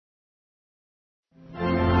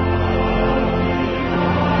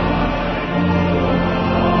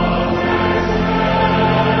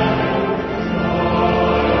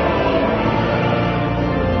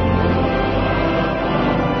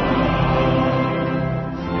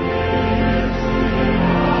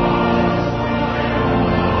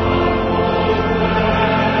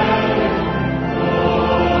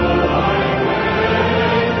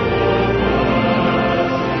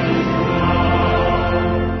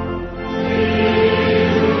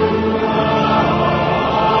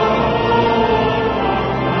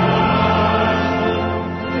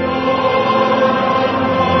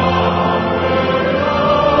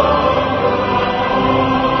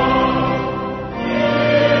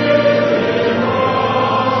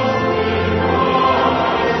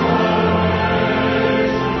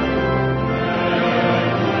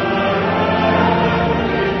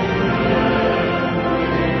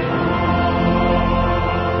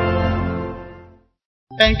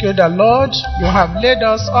Thank you, the Lord. You have led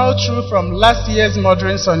us all through from last year's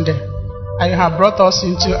Modern Sunday, and you have brought us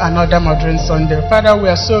into another Modern Sunday. Father, we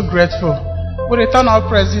are so grateful. We return our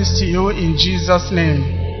praises to you in Jesus' name.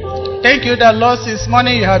 Thank you, the Lord. Since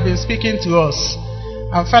morning you have been speaking to us.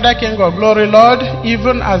 And Father, King of Glory, Lord,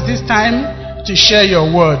 even as this time to share your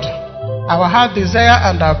word, our heart desire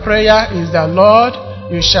and our prayer is that, Lord,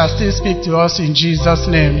 you shall still speak to us in Jesus'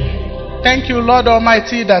 name. Thank you, Lord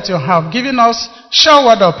Almighty, that you have given us sure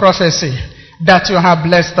word of prophecy, that you have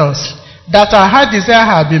blessed us, that our heart desire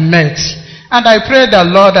have been met. And I pray that,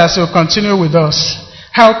 Lord, as you continue with us,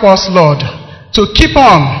 help us, Lord, to keep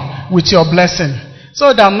on with your blessing,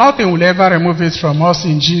 so that nothing will ever remove it from us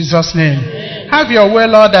in Jesus' name. Amen. Have your way,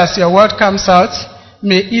 Lord, as your word comes out.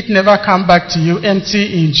 May it never come back to you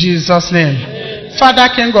empty in Jesus' name. Amen. Father,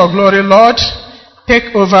 King of Glory, Lord,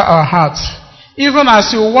 take over our hearts. Even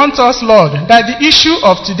as you want us, Lord, that the issue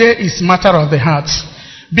of today is matter of the heart.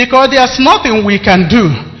 Because there's nothing we can do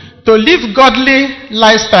to live godly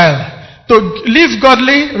lifestyle, to live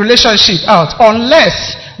godly relationship out,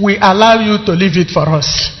 unless we allow you to live it for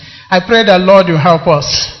us. I pray that, Lord, you help us.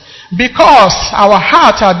 Because our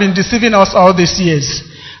heart have been deceiving us all these years,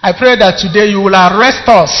 I pray that today you will arrest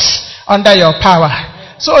us under your power,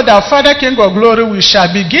 so that, Father, King of Glory, we shall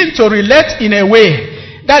begin to relate in a way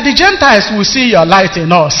that the Gentiles will see your light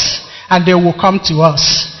in us, and they will come to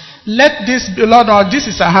us. Let this be, Lord, this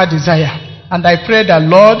is our heart desire. And I pray that,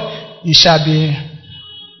 Lord, it shall be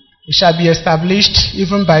established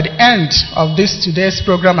even by the end of this today's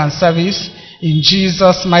program and service. In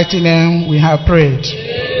Jesus' mighty name we have prayed.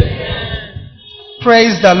 Amen.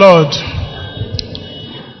 Praise the Lord.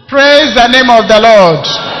 Praise the name of the Lord.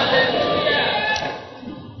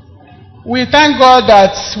 We thank God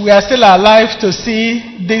that we are still alive to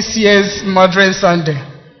see this year's Modern Sunday.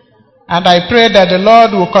 And I pray that the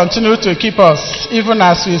Lord will continue to keep us, even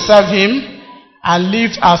as we serve Him and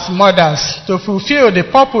live as mothers to fulfill the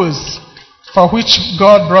purpose for which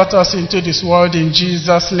God brought us into this world in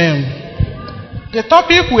Jesus' name. The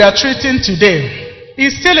topic we are treating today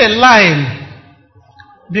is still in line,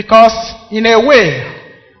 because in a way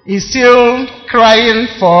it's still crying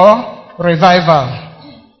for revival.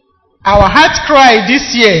 Our heart cry this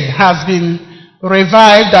year has been,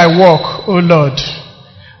 revive thy work, O Lord.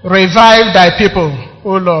 Revive thy people,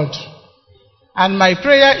 O Lord. And my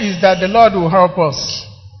prayer is that the Lord will help us.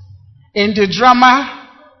 In the drama,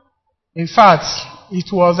 in fact,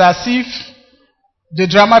 it was as if the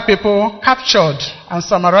drama people captured and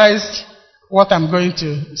summarized what I'm going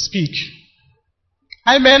to speak.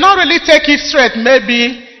 I may not really take it straight,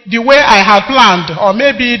 maybe the way I had planned, or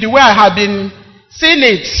maybe the way I had been seeing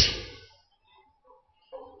it.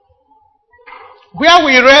 Where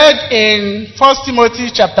we read in 1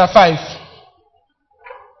 Timothy chapter 5,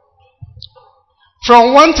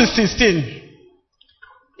 from 1 to 16.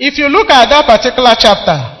 If you look at that particular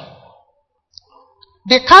chapter,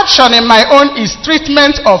 the caption in my own is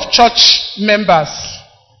treatment of church members.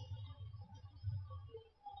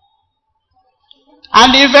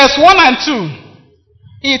 And in verse 1 and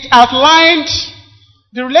 2, it outlined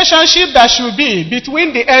the relationship that should be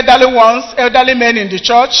between the elderly men in the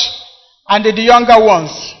church, and the younger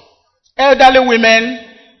ones, elderly women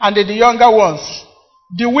and the younger ones,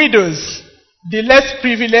 the widows, the less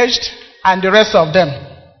privileged, and the rest of them.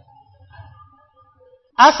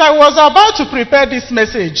 As I was about to prepare this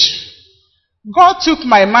message, God took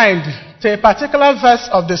my mind to a particular verse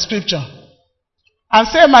of the scripture and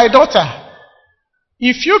said, my daughter,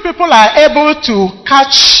 if you people are able to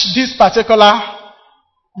catch this particular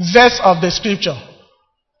verse of the scripture,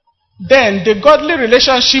 then the godly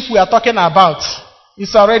relationship we are talking about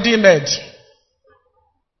is already made.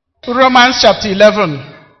 Romans chapter 11,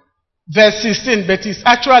 verse 16, but it's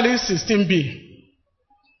actually 16b.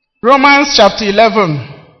 Romans chapter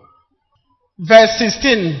 11, verse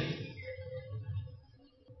 16.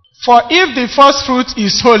 For if the first fruit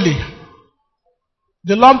is holy,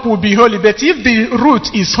 the lump will be holy. But if the root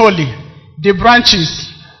is holy, the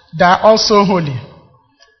branches, they are also holy.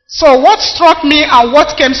 So what struck me and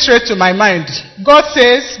what came straight to my mind, God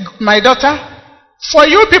says, my daughter, for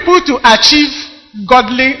you people to achieve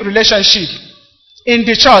godly relationship in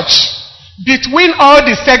the church between all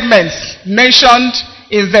the segments mentioned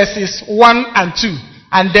in verses 1 and 2,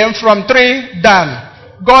 and then from 3 down,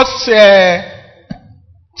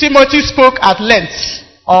 Timothy spoke at length,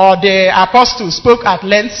 or the apostle spoke at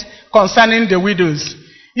length concerning the widows.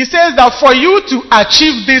 He says that for you to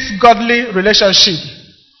achieve this godly relationship,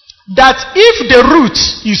 that if the root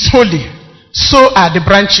is holy, so are the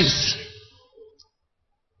branches.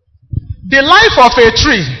 The life of a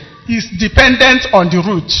tree is dependent on the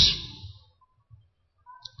root.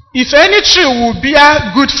 If any tree will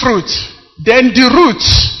bear good fruit, then the root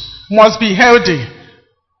must be healthy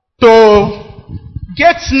to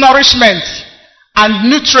get nourishment and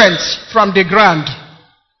nutrients from the ground,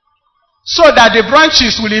 so that the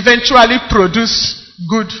branches will eventually produce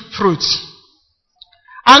good fruit.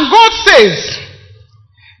 And God says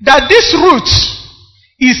that this root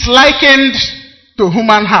is likened to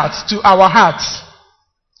human hearts, to our hearts.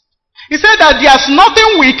 He said that there's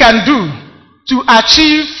nothing we can do to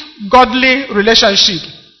achieve godly relationship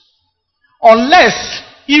unless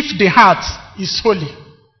if the heart is holy.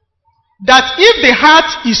 That if the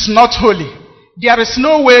heart is not holy, there is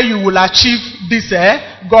no way you will achieve this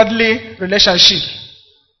godly relationship.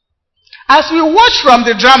 As we watch from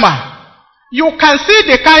the drama, you can see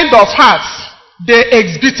the kind of hearts they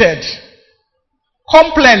exhibited.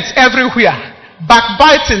 Complaints everywhere,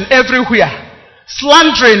 backbiting everywhere,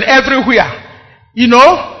 slandering everywhere.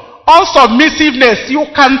 Unsubmissiveness, you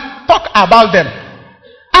can talk about them.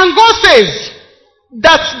 And God says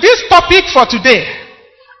that this topic for today,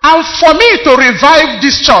 and for me to revive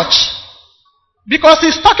this church, because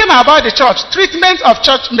he's talking about the church, treatment of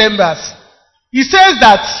church members. He says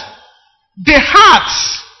that the heart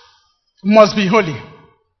must be holy.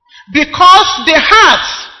 Because the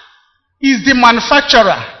heart is the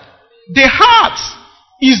manufacturer. The heart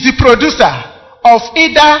is the producer of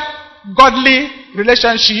either godly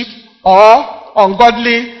relationship or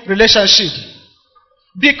ungodly relationship.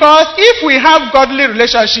 Because if we have godly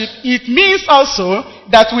relationship, it means also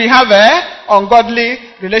that we have an ungodly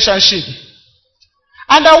relationship.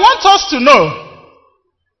 And I want us to know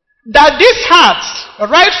that this heart,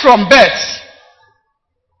 right from birth,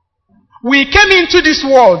 we came into this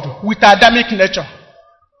world with Adamic nature.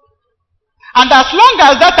 And as long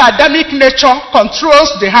as that Adamic nature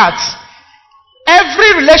controls the heart,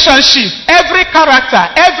 every relationship, every character,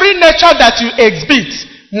 every nature that you exhibit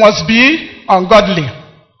must be ungodly.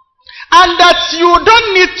 And that you don't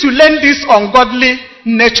need to learn this ungodly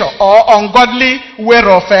nature or ungodly way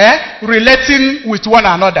of relating with one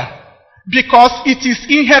another, because it is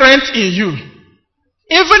inherent in you.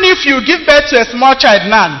 Even if you give birth to a small child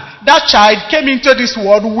now, that child came into this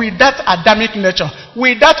world with that Adamic nature,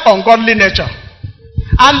 with that ungodly nature.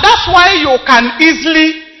 And that's why you can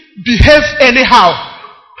easily behave anyhow,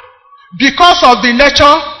 because of the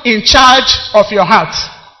nature in charge of your heart.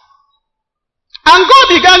 And God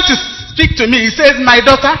began to speak to me. He says, my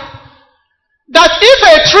daughter, that if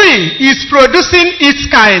a tree is producing its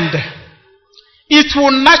kind, it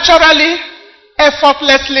will naturally,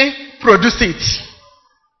 effortlessly produce it.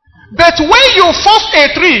 But when you force a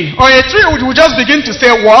tree, or a tree will just begin to say,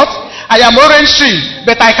 what? I am orange tree,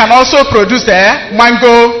 but I can also produce a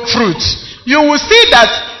mango fruit. You will see that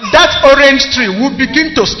that orange tree will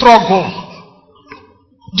begin to struggle.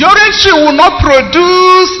 The orange tree will not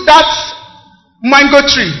produce that mango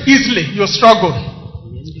tree easily. You struggle.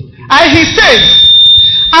 And he says,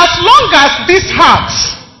 as long as this heart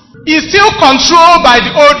is still controlled by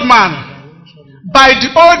the old man, by the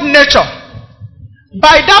old nature,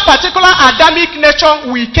 by that particular Adamic nature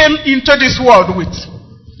we came into this world with,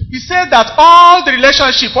 he said that all the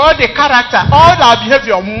relationship, all the character, all our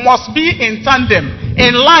behavior must be in tandem,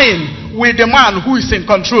 in line with the man who is in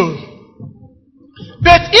control.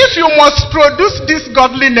 But if you must produce this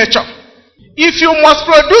godly nature, if you must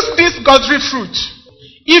produce this godly fruit,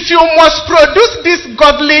 if you must produce this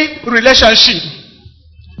godly relationship,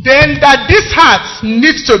 then that this heart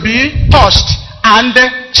needs to be touched and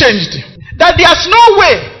changed. That there's no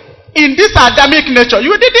way in this Adamic nature,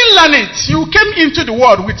 you didn't learn it, you came into the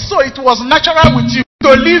world with, so it was natural with you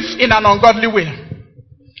to live in an ungodly way.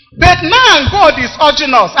 But now God is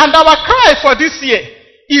urging us, and our cry for this year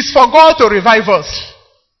is for God to revive us.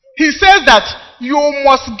 He says that you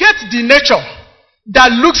must get the nature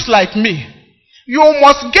that looks like me. You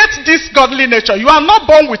must get this godly nature. You are not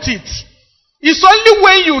born with it. It's only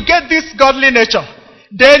when you get this godly nature,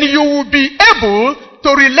 then you will be able to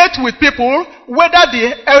relate with people, whether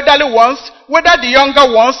the elderly ones, whether the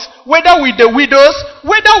younger ones, whether with the widows,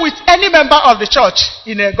 whether with any member of the church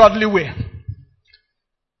in a godly way.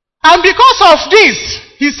 And because of this,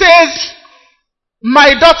 he says,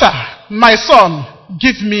 my daughter, my son,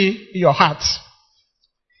 give me your heart.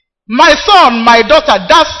 My son, my daughter,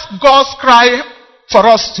 that's God's cry for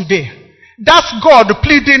us today. That's God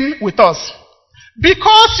pleading with us.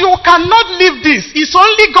 Because you cannot live this. It's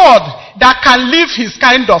only God that can live his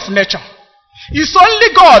kind of nature. It's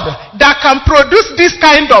only God that can produce this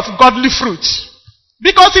kind of godly fruit.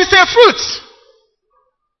 Because it's a fruit.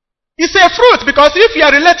 It's a fruit, because if you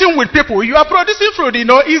are relating with people, you are producing fruit,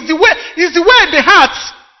 it's the way the heart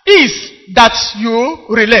is that you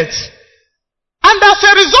relate. And as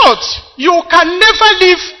a result, you can never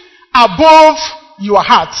live above your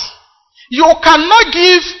heart. You cannot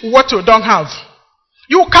give what you don't have.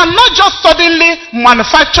 You cannot just suddenly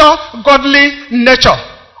manufacture godly nature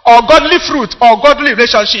or godly fruit or godly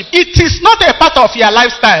relationship. It is not a part of your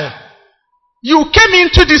lifestyle. You came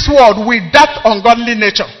into this world with that ungodly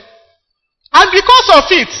nature. And because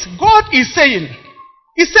of it, God is saying,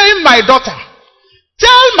 my daughter,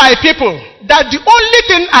 tell my people that the only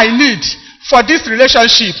thing I need for this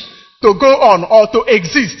relationship to go on or to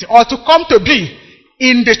exist or to come to be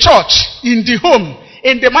in the church, in the home,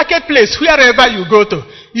 in the marketplace, wherever you go to,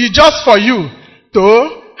 is just for you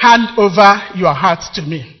to hand over your heart to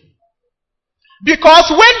me. Because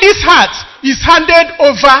when this heart is handed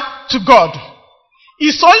over to God,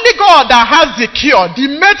 it's only God that has the cure,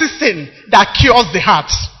 the medicine that cures the heart.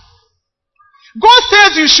 God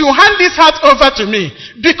says you should hand this heart over to me.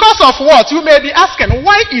 Because of what? You may be asking,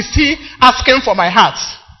 why is he asking for my heart?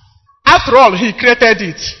 After all, he created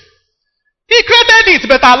it. He created it,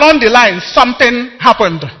 but along the line, something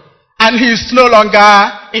happened. And he is no longer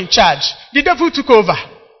in charge. The devil took over.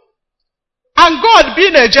 And God,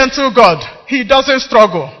 being a gentle God, he doesn't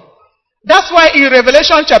struggle. That's why in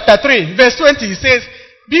Revelation chapter 3, verse 20, he says,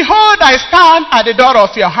 behold, I stand at the door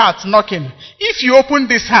of your heart knocking. If you open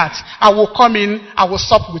this heart, I will come in, I will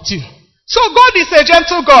sup with you. So God is a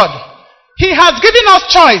gentle God. He has given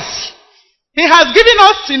us choice. He has given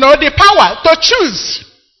us, the power to choose.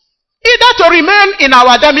 Either to remain in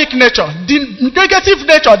our Adamic nature, the negative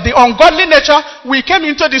nature, the ungodly nature we came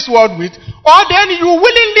into this world with, or then you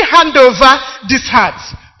willingly hand over this heart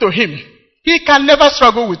to him. He can never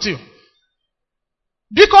struggle with you.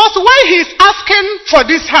 Because why he's asking for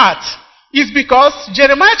this heart is because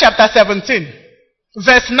Jeremiah chapter 17,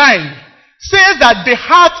 verse 9, says that the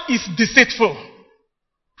heart is deceitful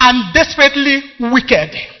and desperately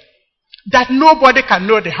wicked, that nobody can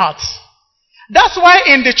know the heart. That's why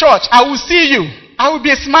in the church, I will see you. I will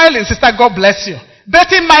be smiling, sister, God bless you.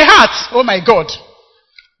 But in my heart, oh my God,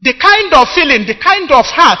 the kind of feeling, the kind of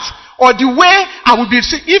heart, or the way I will be,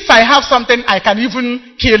 if I have something, I can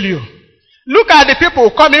even kill you. Look at the people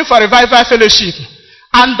coming for revival fellowship.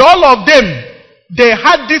 And all of them, they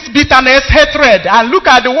had this bitterness, hatred. And look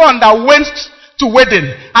at the one that went to wedding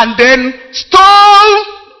and then stole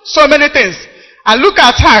so many things. And look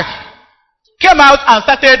at her. Came out and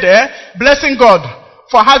started blessing God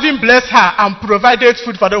for having blessed her and provided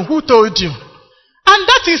food for them. Who told you? And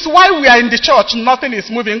that is why we are in the church, nothing is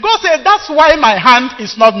moving. God said, that's why my hand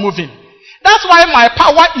is not moving. That's why my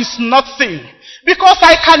power is not seen. Because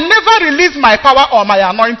I can never release my power or my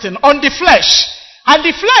anointing on the flesh. And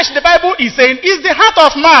the flesh, the Bible is saying, is the heart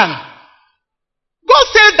of man. God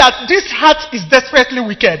said that this heart is desperately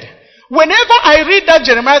wicked. Whenever I read that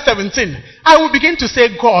Jeremiah 17, I will begin to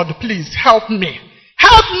say, God, please help me.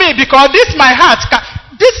 Help me, because this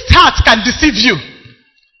heart can deceive you.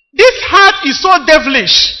 This heart is so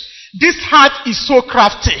devilish. This heart is so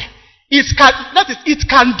crafty. It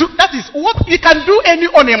can do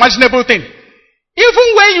any unimaginable thing. Even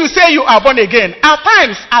when you say you are born again, at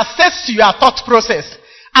times assess your thought process.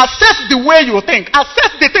 Assess the way you think.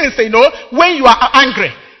 Assess the things, when you are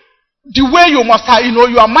angry. The way you must have,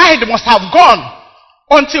 your mind must have gone.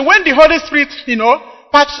 Until when the Holy Spirit,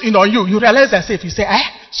 parts on you, you realize that you say,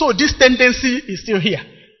 so this tendency is still here.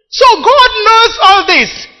 So God knows all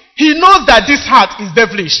this. He knows that this heart is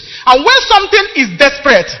devilish. And when something is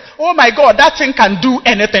desperate, oh my God, that thing can do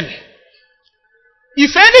anything.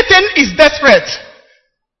 If anything is desperate,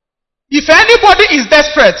 if anybody is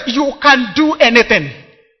desperate, you can do anything.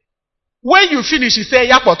 When you finish, you say,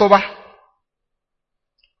 Yapotoba.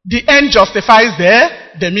 The end justifies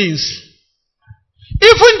the means.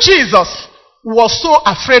 Even Jesus was so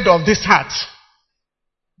afraid of this heart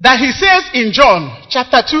that he says in John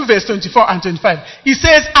chapter 2 verse 24 and 25, he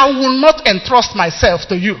says, I will not entrust myself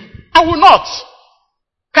to you. I will not.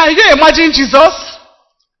 Can you imagine Jesus?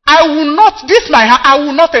 I will not, I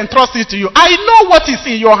will not entrust it to you. I know what is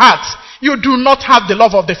in your heart. You do not have the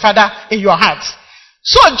love of the Father in your heart.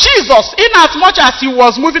 So Jesus, in as much as he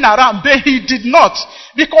was moving around, but he did not.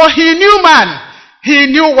 Because he knew man. He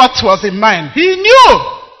knew what was in mind. He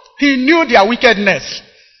knew their wickedness.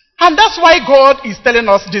 And that's why God is telling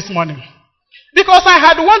us this morning. Because I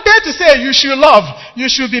had wanted to say you should love, you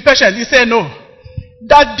should be patient. He said no.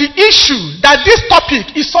 That the issue, that this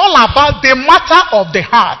topic is all about the matter of the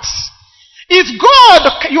heart. If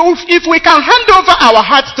we can hand over our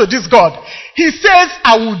hearts to this God, he says,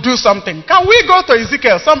 I will do something. Can we go to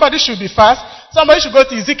Ezekiel? Somebody should be fast. Somebody should go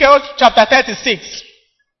to Ezekiel chapter 36.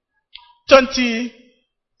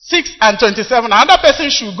 26 and 27. Another person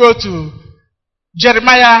should go to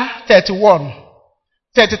Jeremiah 31.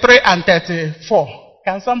 33 and 34.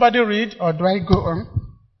 Can somebody read, or do I go on?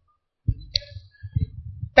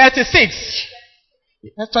 36.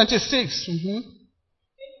 26.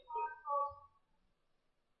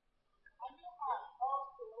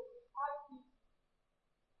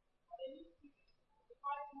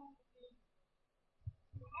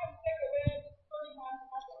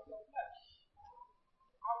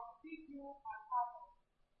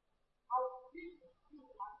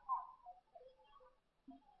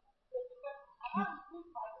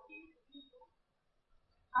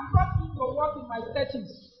 To walk in my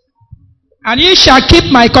statutes. And ye shall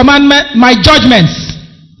keep my commandment, my judgments,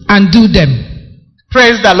 and do them.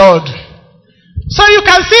 Praise the Lord. So you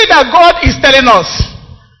can see that God is telling us,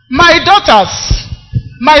 my daughters,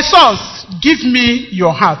 my sons, give me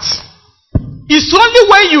your heart. It's only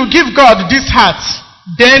when you give God this heart,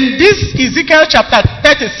 then this Ezekiel chapter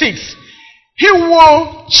 36, he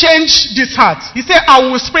will change this heart. He said, I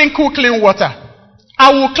will sprinkle clean water.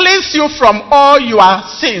 I will cleanse you from all your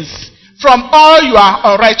sins, from all your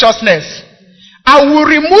unrighteousness. I will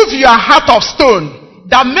remove your heart of stone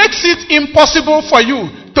that makes it impossible for you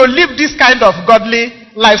to live this kind of godly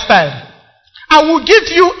lifestyle. I will give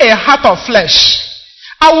you a heart of flesh.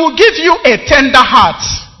 I will give you a tender heart.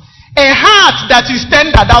 A heart that is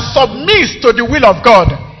tender, that submits to the will of God.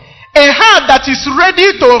 A heart that is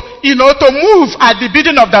ready to, to move at the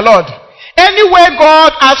bidding of the Lord. Anywhere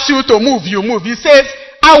God asks you to move, you move. He says,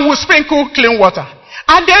 I will sprinkle clean water.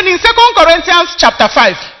 And then in 2 Corinthians chapter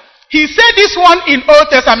 5, he said this one in Old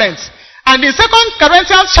Testament. And in 2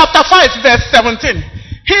 Corinthians chapter 5 verse 17,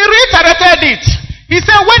 he reiterated it. He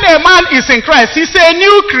said, when a man is in Christ, he's a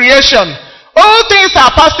new creation. All things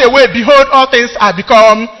are passed away. Behold, all things are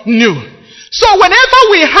become new. So whenever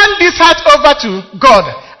we hand this heart over to God,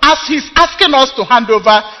 as he's asking us to hand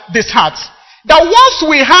over this heart, that once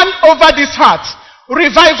we hand over this heart,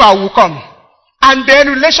 revival will come. And then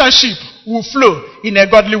relationship will flow in a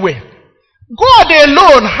godly way. God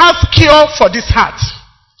alone has cure for this heart.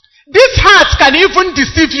 This heart can even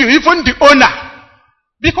deceive you, even the owner.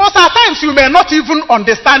 Because at times you may not even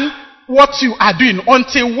understand what you are doing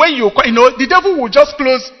until when the devil will just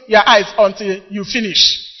close your eyes until you finish.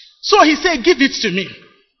 So he said, give it to me.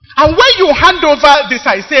 And when you hand over this,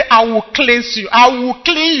 I say, I will cleanse you. I will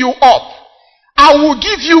clean you up. I will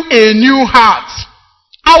give you a new heart.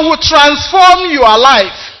 I will transform your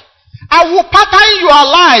life. I will pattern your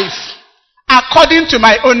life according to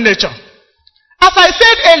my own nature. As I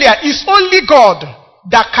said earlier, it's only God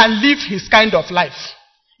that can live his kind of life.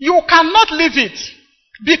 You cannot live it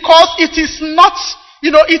because it is not,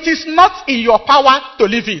 it is not in your power to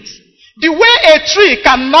live it. The way a tree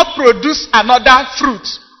cannot produce another fruit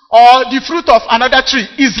or the fruit of another tree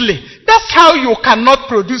easily, that's how you cannot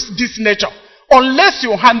produce this nature unless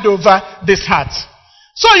you hand over this heart.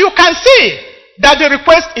 So you can see that the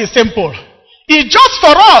request is simple. It's just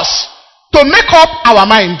for us to make up our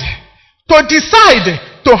mind, to decide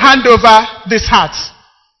to hand over this heart.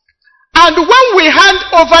 And when we hand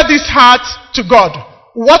over this heart to God,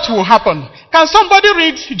 what will happen? Can somebody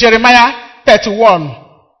read Jeremiah 31,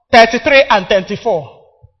 33 and 34?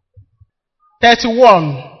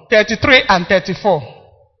 31, 33 and 34.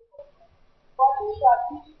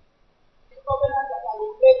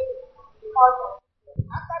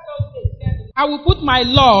 I will put my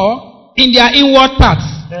law in their inward parts,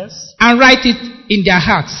 Yes. and write it in their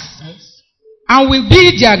hearts. Yes. And will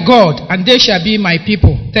be their God, and they shall be my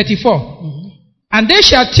people. 34. And they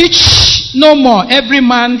shall teach no more every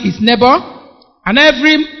man his neighbor, and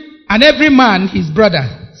every man his brother,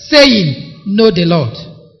 saying, Know the Lord.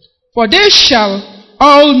 For they shall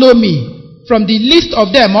all know me, from the least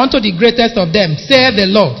of them unto the greatest of them, saith the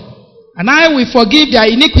Lord. And I will forgive their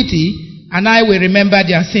iniquity, and I will remember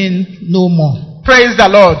their sin no more. Praise the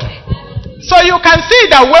Lord. So you can see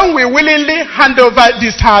that when we willingly hand over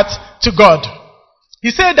this heart to God, he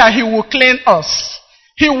said that he will clean us.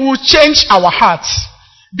 He will change our hearts.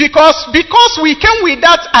 Because we came with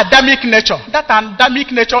that Adamic nature. That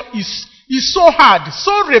Adamic nature is so hard,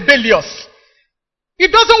 so rebellious. He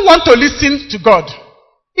doesn't want to listen to God.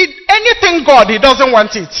 Anything God, he doesn't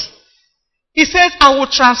want it. He says, I will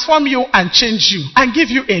transform you and change you and give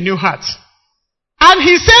you a new heart. And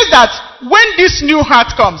he says that when this new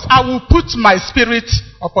heart comes, I will put my spirit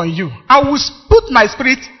upon you. I will put my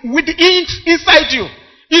spirit inside you.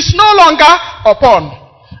 It's no longer upon.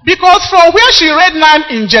 Because from where she read now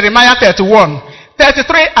in Jeremiah 31,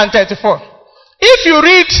 33 and 34, if you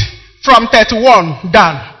read from 31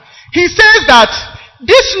 down, he says that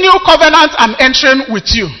this new covenant I'm entering with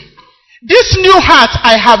you, this new heart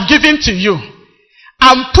I have given to you,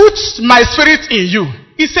 and put my spirit in you.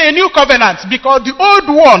 It's a new covenant because the old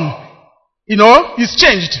one, is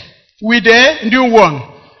changed with the new one.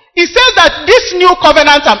 He says that this new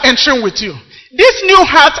covenant I'm entering with you, this new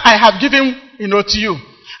heart I have given, to you.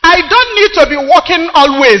 I don't need to be walking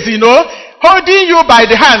always, holding you by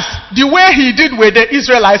the hands, the way he did with the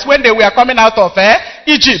Israelites when they were coming out of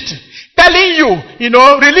Egypt. Telling you,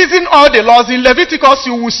 releasing all the laws. In Leviticus,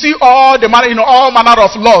 you will see all the all manner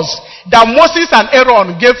of laws that Moses and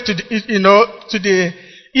Aaron gave to the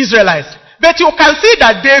Israelites. But you can see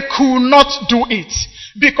that they could not do it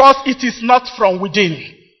because it is not from within.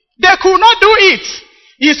 They could not do it.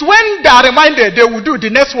 It's when they are reminded they will do, the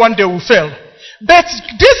next one they will fail. But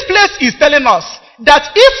this place is telling us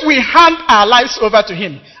that if we hand our lives over to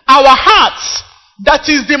him, our hearts, that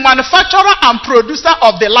is the manufacturer and producer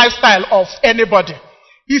of the lifestyle of anybody,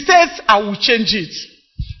 he says, I will change it.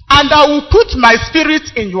 And I will put my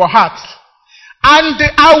spirit in your heart. And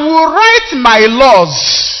I will write my laws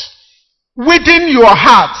within your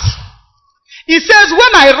heart. He says,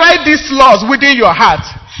 when I write these laws within your heart,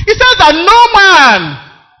 he says that no man,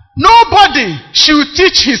 nobody should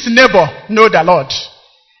teach his neighbor, know the Lord.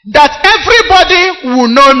 That everybody will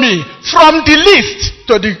know me from the least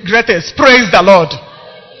to the greatest. Praise the Lord.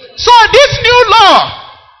 So this new law,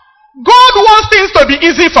 God wants things to be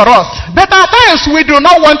easy for us. But at times we do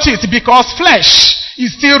not want it because flesh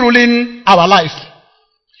is still ruling our life.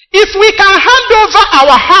 If we can hand over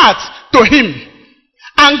our heart to him,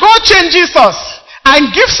 and God changes us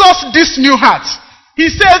and gives us this new heart, he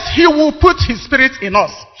says he will put his spirit in us.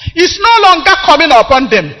 It's no longer coming upon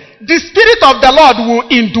them. The Spirit of the Lord will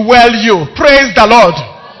indwell you. Praise the Lord.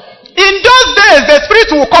 In those days, the Spirit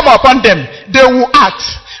will come upon them. They will act.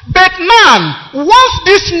 But now, once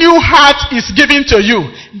this new heart is given to you,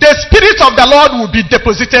 the Spirit of the Lord will be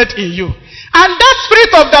deposited in you. And that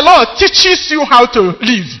Spirit of the Lord teaches you how to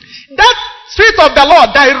live. That Spirit of the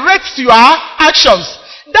Lord directs your actions.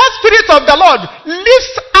 That Spirit of the Lord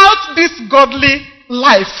lives out this godly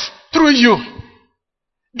life through you.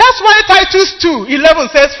 That's why Titus 2:11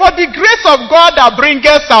 says, for the grace of God that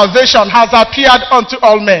bringeth salvation has appeared unto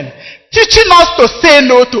all men, teaching us to say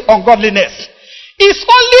no to ungodliness. It's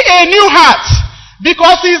only a new heart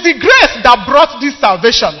because it's the grace that brought this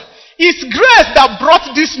salvation. It's grace that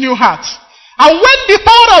brought this new heart. And when the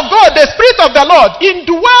power of God, the Spirit of the Lord,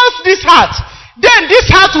 indwells this heart, then this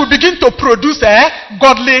heart will begin to produce a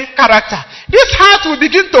godly character. This heart will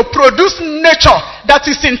begin to produce nature that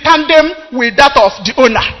is in tandem with that of the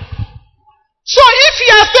owner. So if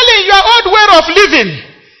you are still in your old way of living,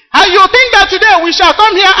 and you think that today we shall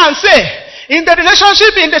come here and say, in the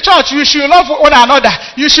relationship in the church, you should love one another,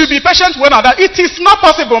 you should be patient with one another. It is not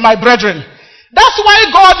possible, my brethren. That's why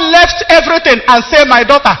God left everything and said, my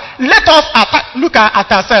daughter, let us look at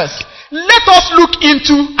ourselves. Let us look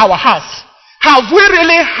into our hearts. Have we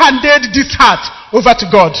really handed this heart over to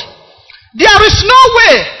God? There is no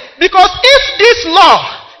way, because if this law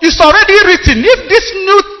is already written, if this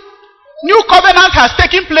new covenant has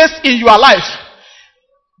taken place in your life,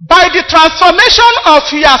 by the transformation of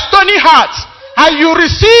your stony heart, and you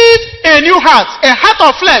receive a new heart, a heart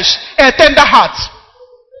of flesh, a tender heart.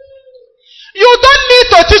 You don't need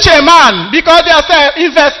to teach a man, because there's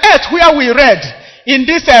in verse 8 where we read, in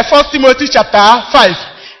this 1 Timothy chapter 5,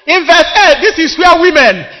 in verse 8, this is where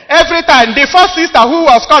women, every time, the first sister who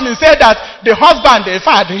was coming said that the husband, the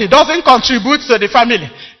father, he doesn't contribute to the family.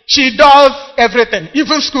 She does everything,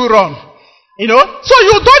 even school run. So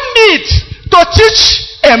you don't need to teach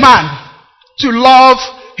a man to love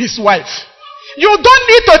his wife. You don't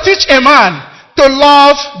need to teach a man to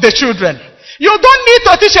love the children. You don't need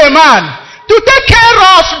to teach a man to take care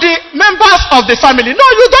of the members of the family. No,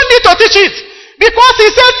 you don't need to teach it. Because he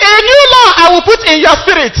said, a new law I will put in your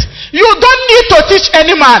spirit. You don't need to teach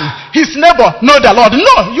any man, his neighbor, know the Lord.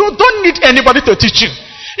 No, you don't need anybody to teach you.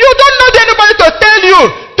 You don't need anybody to tell you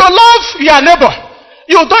to love your neighbor.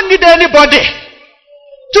 You don't need anybody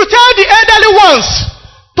to tell the elderly ones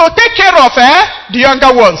to take care of the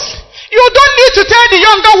younger ones. You don't need to tell the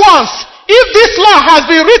younger ones, if this law has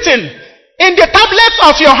been written in the tablets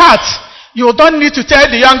of your heart, you don't need to tell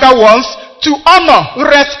the younger ones to honor,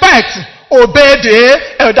 respect, obey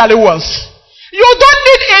the elderly ones. You don't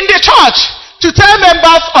need in the church to tell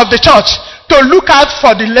members of the church to look out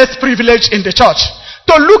for the less privileged in the church,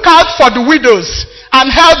 to look out for the widows and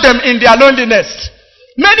help them in their loneliness.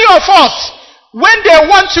 Many of us, when they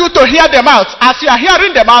want you to hear them out, as you are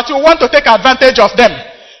hearing them out, you want to take advantage of them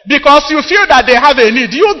because you feel that they have a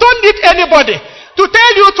need. You don't need anybody to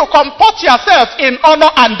tell you to comport yourself in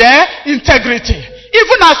honor and integrity,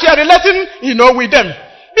 even as you are relating, with them.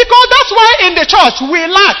 Because that's why in the church we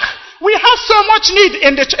lack We have so much need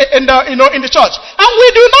in the church, and we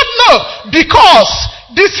do not know because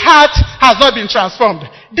this heart has not been transformed.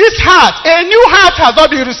 This heart, a new heart has not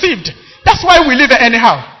been received. That's why we live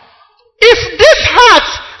anyhow. If this heart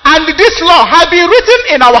and this law have been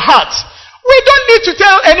written in our hearts, we don't need to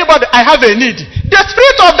tell anybody, I have a need. The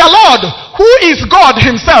Spirit of the Lord, who is God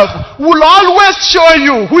himself, will always show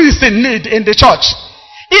you who is in need in the church.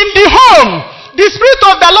 In the home, the Spirit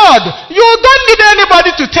of the Lord, you don't need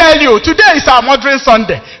anybody to tell you, today is our Mothering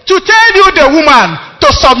Sunday, to tell you the woman to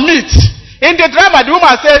submit. In the drama, the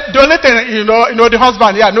woman said, the only thing, the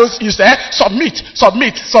husband here knows, you say, submit,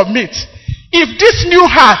 submit, submit. If this new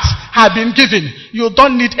heart had been given, you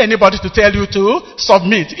don't need anybody to tell you to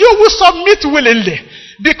submit. You will submit willingly,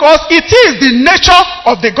 because it is the nature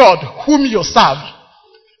of the God whom you serve.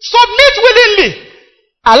 Submit willingly.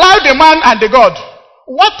 Allow the man and the God.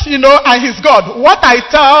 And his God. What I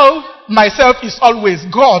tell myself is always,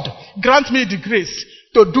 God, grant me the grace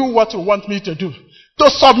to do what you want me to do. To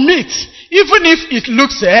submit. Even if it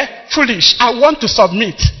looks foolish, I want to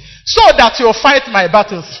submit. So that you'll fight my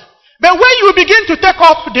battles. But when you begin to take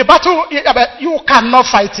up the battle, you cannot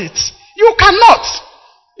fight it. You cannot.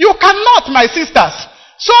 You cannot, my sisters.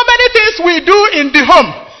 So many things we do in the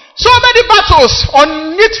home. So many battles,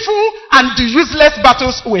 unneedful and useless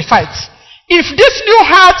battles we fight. If this new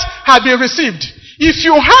heart have been received, if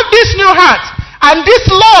you have this new heart, and these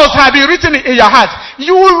laws have been written in your heart,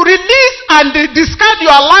 you will release and discard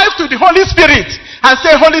your life to the Holy Spirit and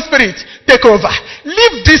say, Holy Spirit, take over.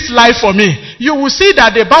 Live this life for me. You will see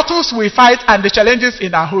that the battles we fight and the challenges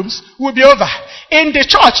in our homes will be over. In the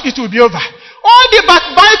church, it will be over. All the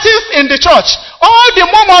backbitings in the church, all the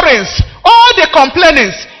murmurings, all the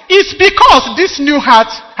complainings, it's because this new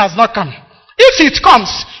heart has not come. If it comes,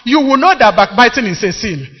 you will know that backbiting is a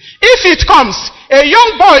sin. If it comes, a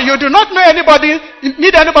young boy, you do not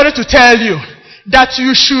need anybody to tell you that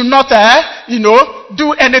you should not,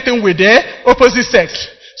 do anything with the opposite sex.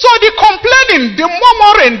 So the complaining, the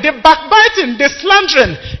murmuring, the backbiting, the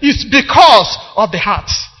slandering is because of the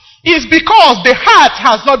heart. It's because the heart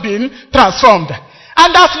has not been transformed.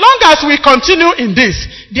 And as long as we continue in this,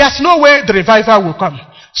 there's no way the revival will come.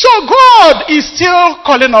 So God is still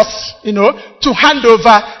calling us, to hand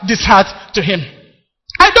over this heart to him.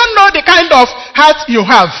 I don't know the kind of heart you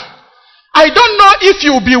have. I don't know if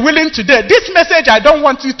you'll be willing today. This message, I don't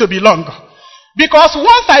want it to be long. Because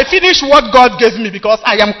once I finish what God gave me, because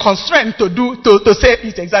I am constrained to say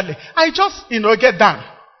it exactly, I just, get down.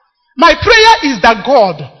 My prayer is that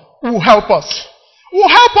God will help us. Will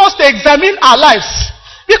help us to examine our lives.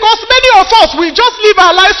 Because many of us, we just live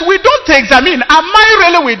our lives, we don't examine, am I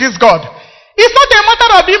really with this God? It's not a matter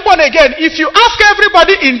of being born again. If you ask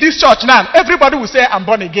everybody in this church now, everybody will say, I'm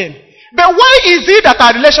born again. But why is it that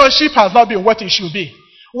our relationship has not been what it should be?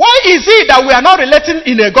 Why is it that we are not relating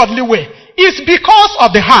in a godly way? It's because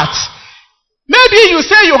of the heart. Maybe you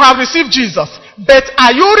say you have received Jesus, but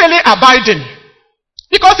are you really abiding?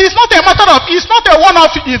 Because it's not a matter of, it's not a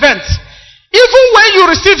one-off event. Even when you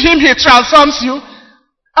receive him, he transforms you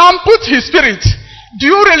and put his spirit. Do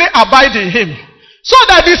you really abide in him? So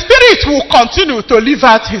that the spirit will continue to live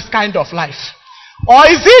out his kind of life. Or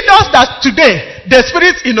is it just that today, the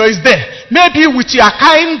spirit, is there? Maybe with your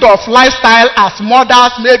kind of lifestyle as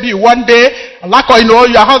mothers, maybe one day,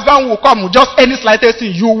 your husband will come with just any slightest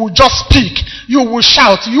thing, you will just speak, you will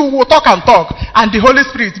shout, you will talk and talk, and the Holy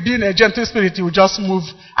Spirit, being a gentle spirit, will just move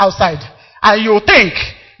outside. And you think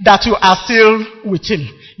that you are still with him.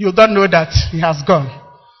 You don't know that he has gone.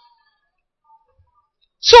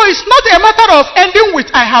 So it's not a matter of ending with,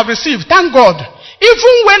 I have received, thank God.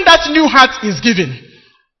 Even when that new heart is given,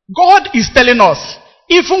 God is telling us,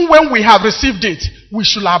 even when we have received it, we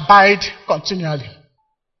should abide continually.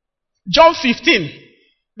 John 15,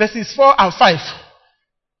 verses 4 and 5.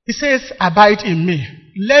 He says, abide in me.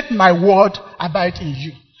 Let my word abide in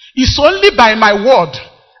you. It's only by my word,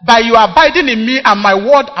 by you abiding in me and my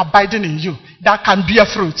word abiding in you, that can bear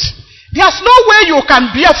fruit. There's no way you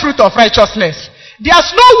can bear fruit of righteousness.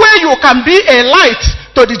 There's no way you can be a light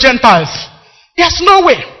to the Gentiles. There's no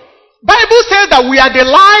way. Bible says that we are the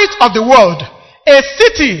light of the world. A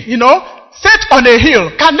city, set on a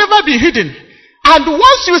hill can never be hidden. And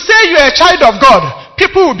once you say you're a child of God,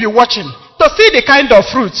 people will be watching to see the kind of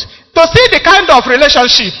fruit, to see the kind of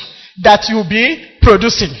relationship that you'll be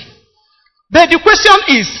producing. But the question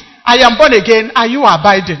is, I am born again, are you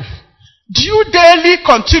abiding? Do you daily,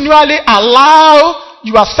 continually allow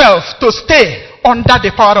yourself to stay under the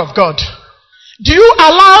power of God? Do you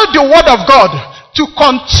allow the word of God to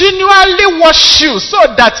continually wash you so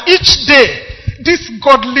that each day this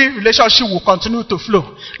godly relationship will continue to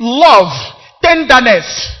flow? Love,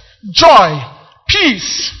 tenderness, joy,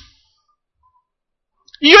 peace,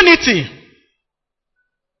 unity,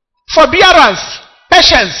 forbearance,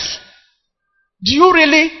 patience. Do you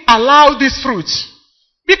really allow these fruits?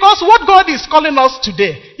 Because what God is calling us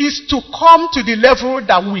today is to come to the level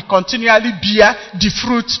that we continually bear the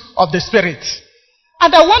fruit of the Spirit.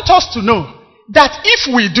 And I want us to know that if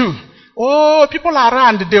we do, people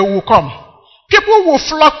around, they will come. People will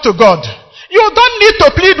flock to God. You don't need to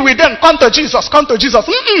plead with them, come to Jesus, come to Jesus.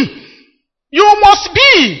 You must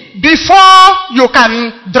be before you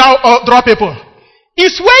can draw people.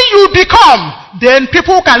 It's when you become, then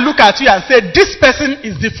people can look at you and say, this person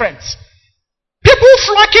is different. People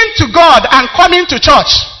flocking to God and coming to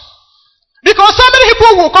church. Because so many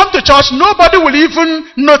people will come to church, nobody will even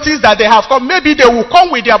notice that they have come. Maybe they will come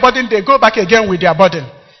with their burden, they go back again with their burden.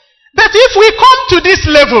 But if we come to this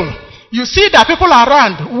level, you see that people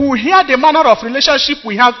around will hear the manner of relationship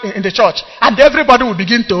we have in the church, and everybody will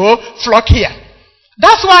begin to flock here.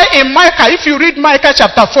 That's why in Micah, if you read Micah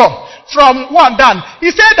chapter 4, from 1 down, he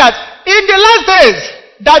said that in the last days,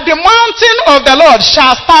 that the mountain of the Lord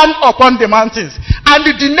shall stand upon the mountains, and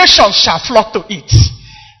the nations shall flock to it.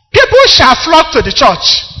 People shall flock to the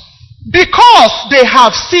church because they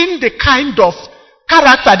have seen the kind of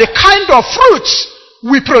character, the kind of fruits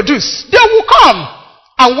we produce. They will come,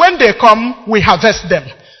 and when they come, we harvest them.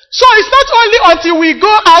 So it's not only until we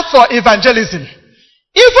go out for evangelism.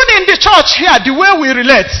 Even in the church here, the way we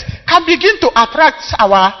relate can begin to attract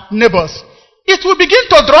our neighbors. It will begin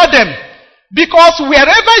to draw them. Because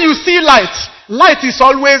wherever you see light, light is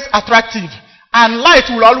always attractive. And light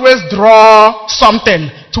will always draw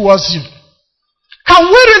something towards you. Can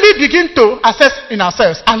we really begin to assess in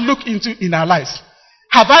ourselves and look into in our lives?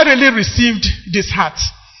 Have I really received this heart?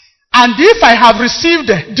 And if I have received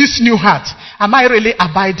this new heart, am I really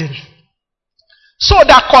abiding? So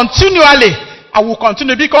that continually, I will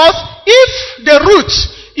continue. Because if the root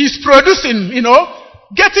is producing,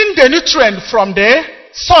 getting the nutrient from the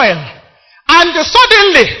soil, and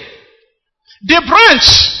suddenly, the branch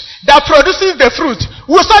that produces the fruit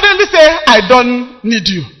will suddenly say, I don't need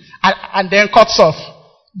you, and then cuts off.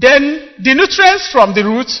 Then the nutrients from the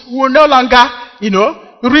root will no longer,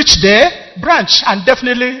 reach the branch, and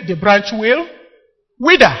definitely the branch will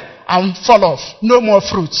wither and fall off. No more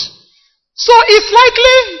fruit. So it's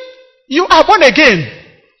likely you are born again,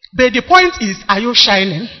 but the point is, are you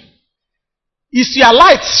shining? Is your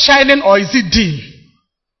light shining or is it dim?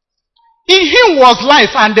 In him was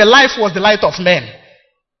life, and the life was the light of men.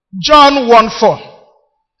 John 1:4.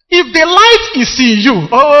 If the light is in you,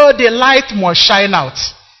 the light must shine out.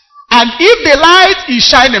 And if the light is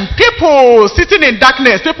shining, people sitting in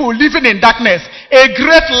darkness, people living in darkness, a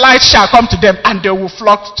great light shall come to them, and they will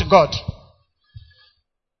flock to God.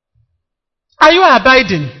 Are you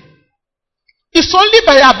abiding? It's only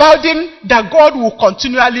by abiding that God will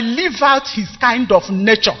continually live out his kind of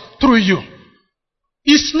nature through you.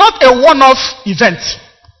 It's not a one-off event.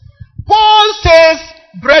 Paul says,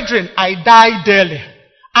 brethren, I die daily.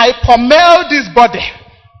 I pommel this body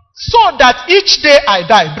so that each day I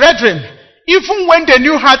die. Brethren, even when the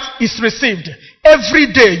new heart is received,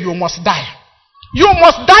 every day you must die. You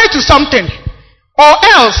must die to something, or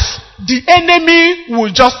else the enemy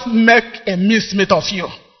will just make a mincemeat of you.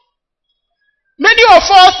 Many of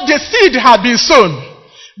us, the seed have been sown.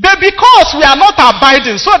 But because we are not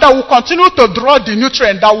abiding, so that we continue to draw the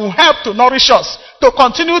nutrient that will help to nourish us, to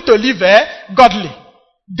continue to live godly.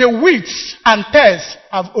 The weeds and tares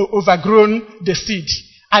have overgrown the seed.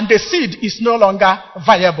 And the seed is no longer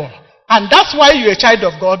viable. And that's why you're a child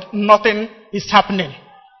of God, nothing is happening.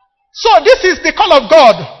 So this is the call of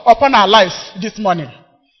God upon our lives this morning.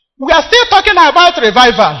 We are still talking about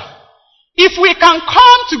revival. If we can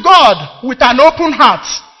come to God with an open heart,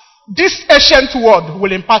 this ancient word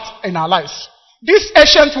will impact in our lives. This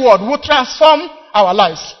ancient word will transform our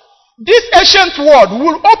lives. This ancient word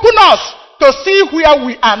will open us to see where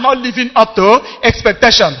we are not living up to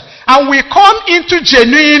expectation. And we come into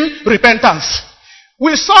genuine repentance.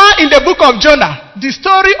 We saw in the book of Jonah the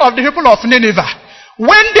story of the people of Nineveh.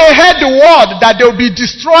 When they heard the word that they will be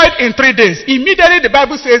destroyed in 3 days, immediately the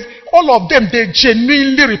Bible says all of them, they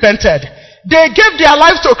genuinely repented. They gave their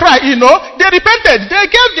lives to Christ, they repented. They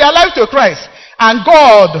gave their lives to Christ. And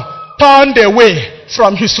God turned away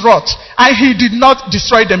from his wrath, and he did not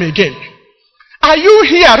destroy them again. Are you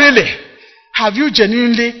here really? Have you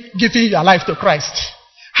genuinely given your life to Christ?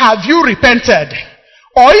 Have you repented?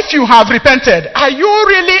 Or if you have repented, are you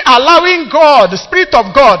really allowing God, the Spirit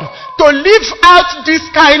of God, to live out this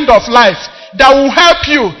kind of life that will help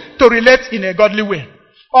you to relate in a godly way?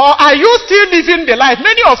 Or are you still living the life?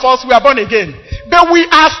 Many of us, we are born again, but we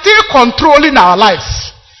are still controlling our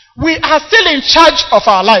lives. We are still in charge of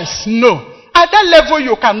our lives. No. At that level,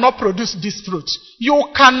 you cannot produce this fruit.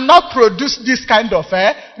 You cannot produce this kind of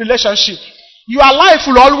relationship. Your life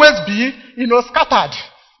will always be, scattered.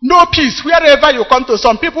 No peace wherever you come to.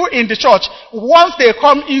 Some people in the church, once they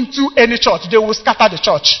come into any church, they will scatter the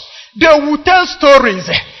church. They will tell stories.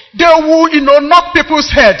 They will, knock people's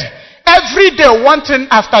head. Every day, one thing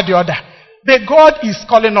after the other. But God is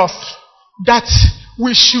calling us that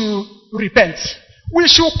we should repent. We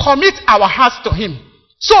should commit our hearts to Him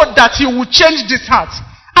so that He will change this heart.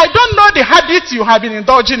 I don't know the habit you have been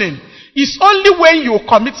indulging in. It's only when you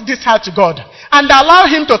commit this heart to God and allow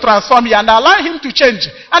Him to transform you and allow Him to change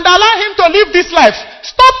and allow Him to live this life.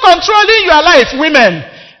 Stop controlling your life, women.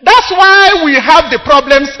 That's why we have the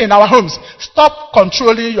problems in our homes. Stop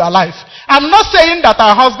controlling your life. I'm not saying that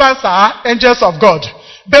our husbands are angels of God.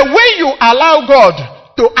 But when you allow God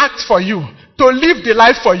to act for you, to live the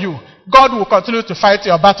life for you, God will continue to fight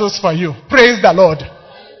your battles for you. Praise the Lord.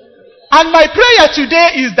 And my prayer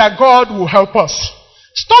today is that God will help us.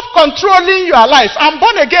 Stop controlling your life. I'm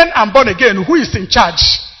born again. Who is in charge?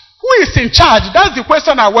 Who is in charge? That's the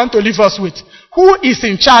question I want to leave us with. Who is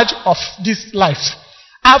in charge of this life?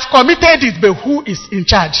 I've committed it, but who is in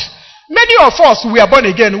charge? Many of us, we are born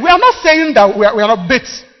again. We are not saying that we are not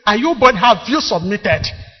bits. Are you born? Have you submitted?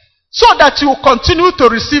 So that you continue to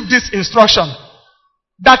receive this instruction.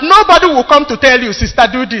 That nobody will come to tell you, sister,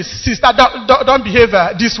 do this. Sister, don't behave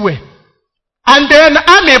this way. And then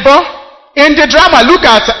Amebo, in the drama, look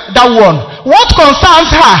at that one. What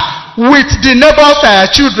concerns her with the neighbor's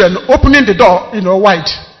children opening the door, wide?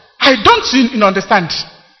 I don't understand.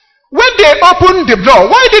 When they opened the door,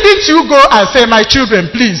 why didn't you go and say, my children,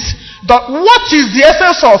 please? But what is the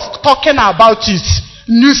essence of talking about it?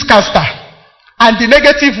 Newscaster. And the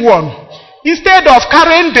negative one. Instead of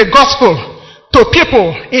carrying the gospel to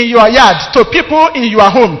people in your yard, to people in your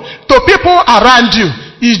home, to people around you,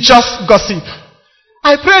 is just gossip.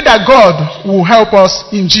 I pray that God will help us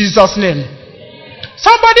in Jesus' name.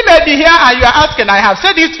 Somebody may be here and you are asking, I have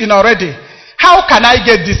said it already. How can I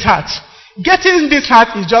get this heart? Getting this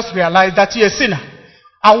heart is just realize that you're a sinner.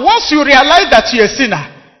 And once you realize that you're a sinner,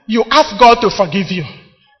 you ask God to forgive you.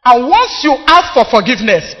 And once you ask for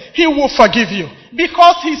forgiveness, He will forgive you.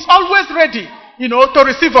 Because He's always ready, to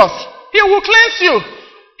receive us. He will cleanse you.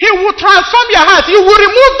 He will transform your heart. He will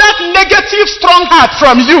remove that negative, strong heart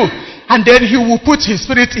from you. And then He will put His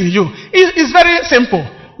Spirit in you. It's very simple.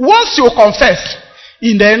 Once you confess,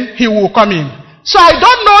 and then He will come in. So I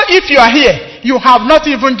don't know if you are here, you have not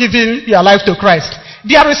even given your life to Christ.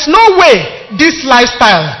 There is no way this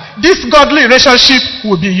lifestyle, this godly relationship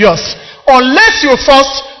will be yours. Unless you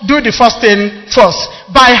first do the first thing first.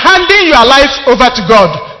 By handing your life over to God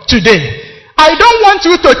today. I don't want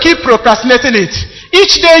you to keep procrastinating it.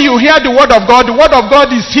 Each day you hear the word of God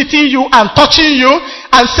is hitting you and touching you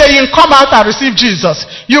and saying, come out and receive Jesus.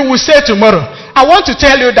 You will say tomorrow. I want to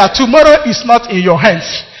tell you that tomorrow is not in your hands.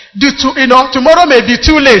 Tomorrow may be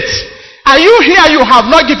too late. Are you here? You have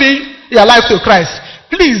not given your life to Christ.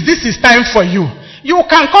 Please, this is time for you. You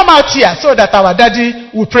can come out here so that our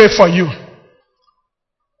daddy will pray for you.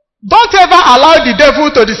 Don't ever allow the devil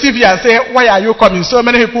to deceive you and say, why are you coming? So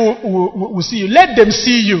many people will see you. Let them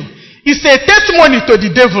see you. It's a testimony to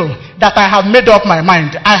the devil that I have made up my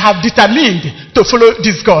mind. I have determined to follow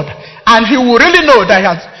this God. And he will really know that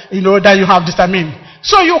that you have determined.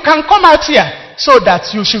 So you can come out here so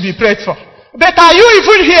that you should be prayed for. But are you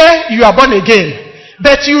even here? You are born again.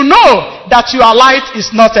 But you know that your light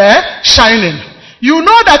is not shining. You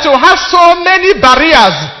know that you have so many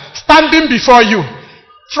barriers standing before you.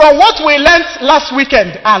 From what we learned last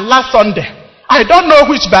weekend and last Sunday, I don't know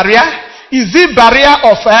which barrier. Is it barrier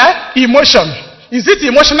of emotion? Is it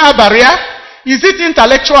emotional barrier? Is it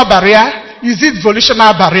intellectual barrier? Is it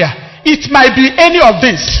volitional barrier? It might be any of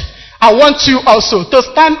these. I want you also to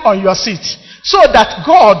stand on your seat so that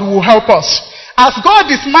God will help us. As God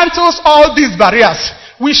dismantles all these barriers,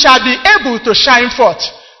 we shall be able to shine forth.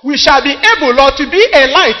 We shall be able, Lord, to be a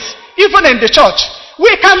light even in the church. We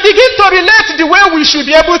can begin to relate the way we should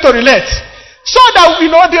be able to relate. So that,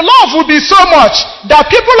 the love will be so much that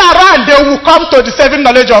people around, they will come to the saving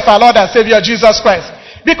knowledge of our Lord and Savior Jesus Christ.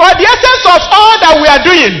 Because the essence of all that we are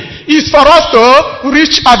doing is for us to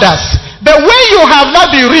reach others. But when you have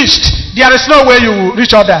not been reached, there is no way you will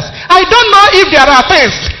reach others. I don't know if there are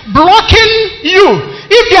things blocking you,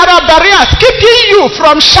 if there are barriers keeping you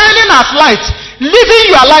from shining as light, living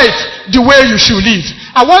your life the way you should live.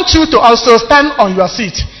 I want you to also stand on your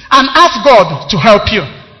seat and ask God to help you.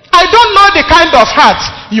 I don't know the kind of heart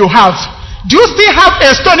you have. Do you still have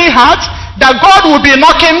a stony heart that God will be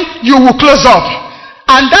knocking, you will close up?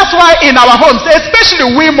 And that's why in our homes,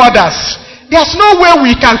 especially we mothers, there's no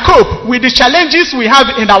way we can cope with the challenges we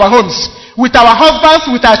have in our homes, with our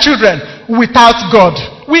husbands, with our children, without God.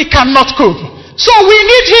 We cannot cope. So we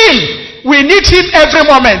need Him. We need Him every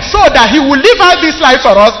moment so that He will live out this life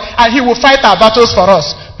for us and He will fight our battles for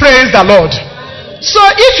us. Praise the Lord. So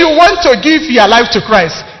if you want to give your life to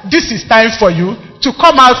Christ, this is time for you to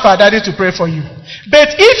come out for Daddy to pray for you.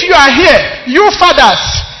 But if you are here, you fathers,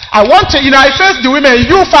 I want to, I face the women,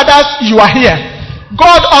 you fathers, you are here.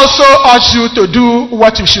 God also urges you to do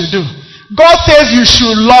what you should do. God says you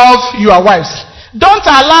should love your wives. Don't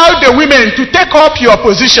allow the women to take up your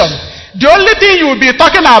position. The only thing you will be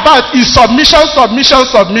talking about is submission, submission,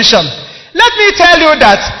 submission. Let me tell you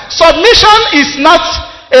that submission is not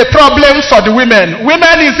a problem for the women.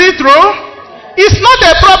 Women, is it true? It's not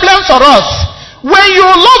a problem for us. When you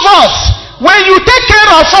love us, when you take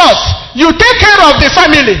care of us, you take care of the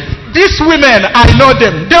family. These women, I know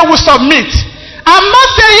them. They will submit. I'm not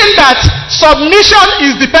saying that submission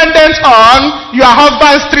is dependent on your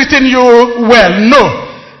husband treating you well. No.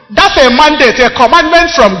 That's a mandate, a commandment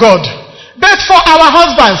from God. But for our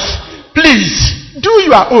husbands, please, do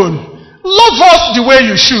your own. Love us the way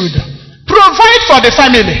you should. Provide for the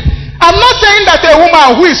family. I'm not saying that a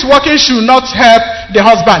woman who is working should not help the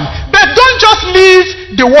husband. But don't just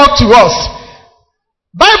leave the work to us.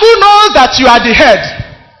 Bible knows that you are the head.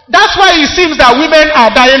 That's why it seems that women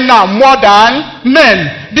are dying now more than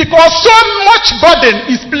men. Because so much burden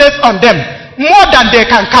is placed on them. More than they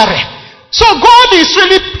can carry. So God is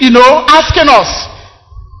really, asking us,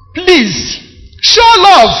 please, show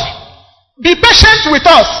love. Be patient with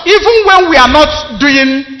us. Even when we are not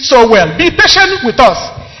doing so well. Be patient with us.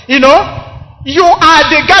 You are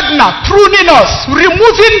the gardener pruning us,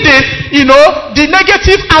 removing the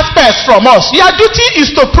negative aspects from us. Your duty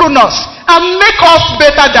is to prune us and make us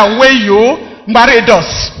better than when you married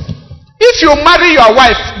us. If you marry your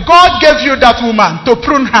wife, God gave you that woman to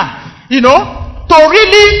prune her, to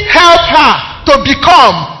really help her to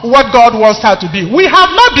become what God wants her to be. We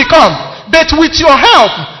have not become, but with your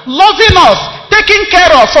help, loving us, taking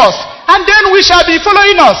care of us, and then we shall be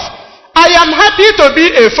following us. I am happy to be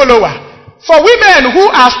a follower. For women who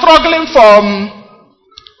are struggling for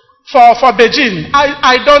Beijing,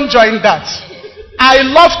 I don't join that. I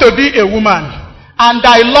love to be a woman, and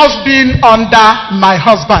I love being under my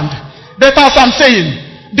husband. But as I'm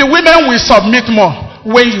saying, the women will submit more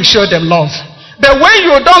when you show them love. But when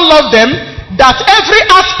you don't love them, that every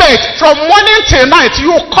aspect from morning till night,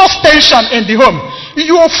 you cause tension in the home.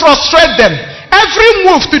 You frustrate them. Every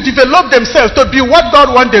move to develop themselves to be what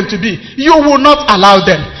God wants them to be, you will not allow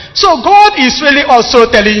them. So God is really also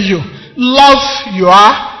telling you, love your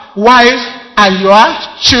wife and your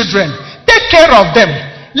children. Take care of them.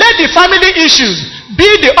 Let the family issues be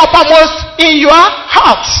the uppermost in your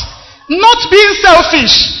heart. Not being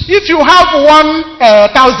selfish. If you have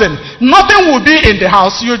 1,000, nothing will be in the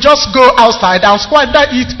house. You just go outside and squander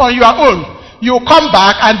it on your own. You come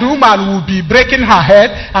back and the woman will be breaking her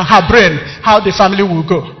head and her brain how the family will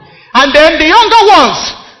go. And then the younger ones,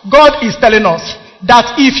 God is telling us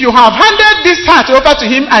that if you have handed this heart over to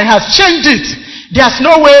Him and has changed it, there's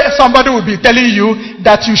no way somebody will be telling you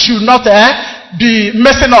that you should not be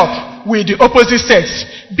messing up with the opposite sex.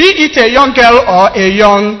 Be it a young girl or a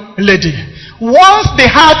young lady. Once the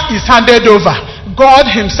heart is handed over, God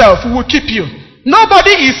Himself will keep you.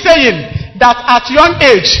 Nobody is saying that at young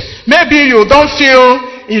age, maybe you don't feel,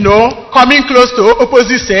 coming close to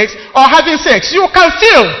opposite sex or having sex. You can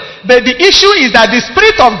feel. But the issue is that the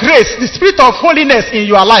spirit of grace, the spirit of holiness in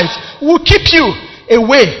your life will keep you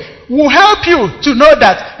away, will help you to know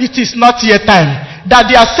that it is not yet time, that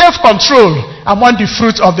there are self-control among the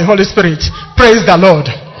fruit of the Holy Spirit. Praise the Lord.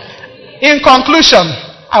 In conclusion,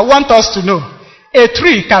 I want us to know, a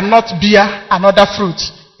tree cannot bear another fruit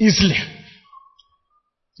easily.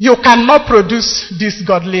 You cannot produce this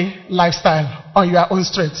godly lifestyle on your own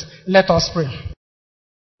strength. Let us pray.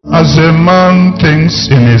 As a man thinks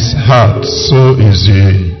in his heart, so is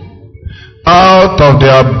he. Out of the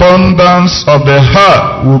abundance of the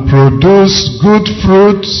heart will produce good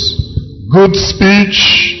fruits, good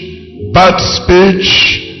speech, bad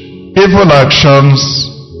speech, evil actions,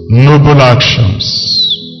 noble actions.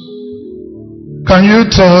 Can you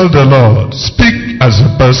tell the Lord, speak as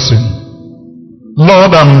a person,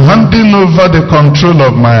 Lord, I'm handing over the control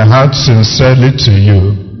of my heart sincerely to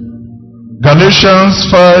you.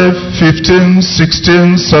 Galatians 5:15,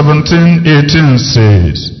 16, 17, 18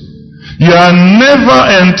 says, you are never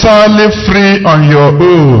entirely free on your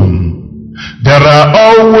own. There are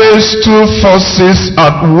always two forces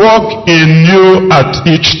at work in you at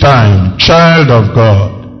each time, child of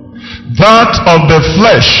God. that of the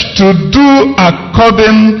flesh, to do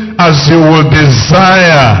according as you will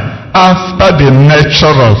desire after the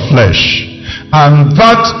nature of flesh, and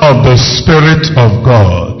that of the Spirit of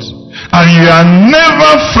God. And you are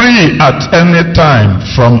never free at any time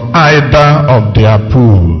from either of their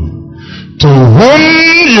pool. To whom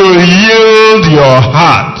you yield your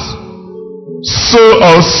heart, so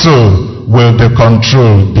also will the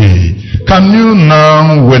control be. Can you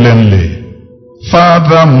now willingly,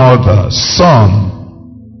 father, mother,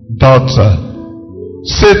 son, daughter,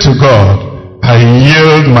 say to God, I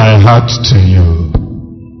yield my heart to you.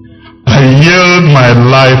 I yield my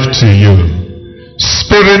life to you.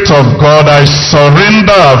 Spirit of God, I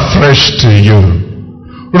surrender afresh to you.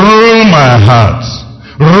 Rule my heart.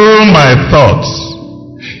 Rule my thoughts.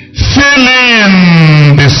 Fill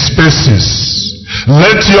in the spaces.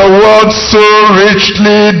 Let your word so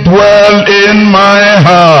richly dwell in my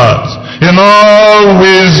heart, in all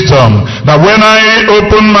wisdom, that when I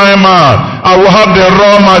open my mouth, I will have the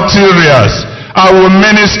raw materials. I will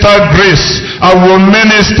minister grace. I will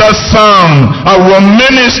minister sound. I will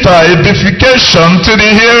minister edification to the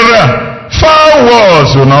hearer. Foul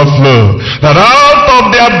words will not flow. That out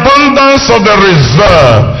of the abundance of the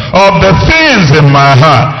reserve of the things in my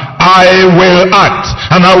heart, I will act.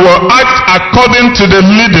 And I will act according to the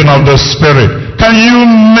leading of the Spirit. Can you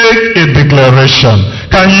make a declaration?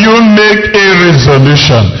 Can you make a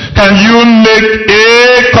resolution? Can you make a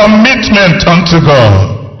commitment unto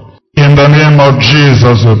God? In the name of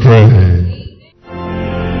Jesus we pray.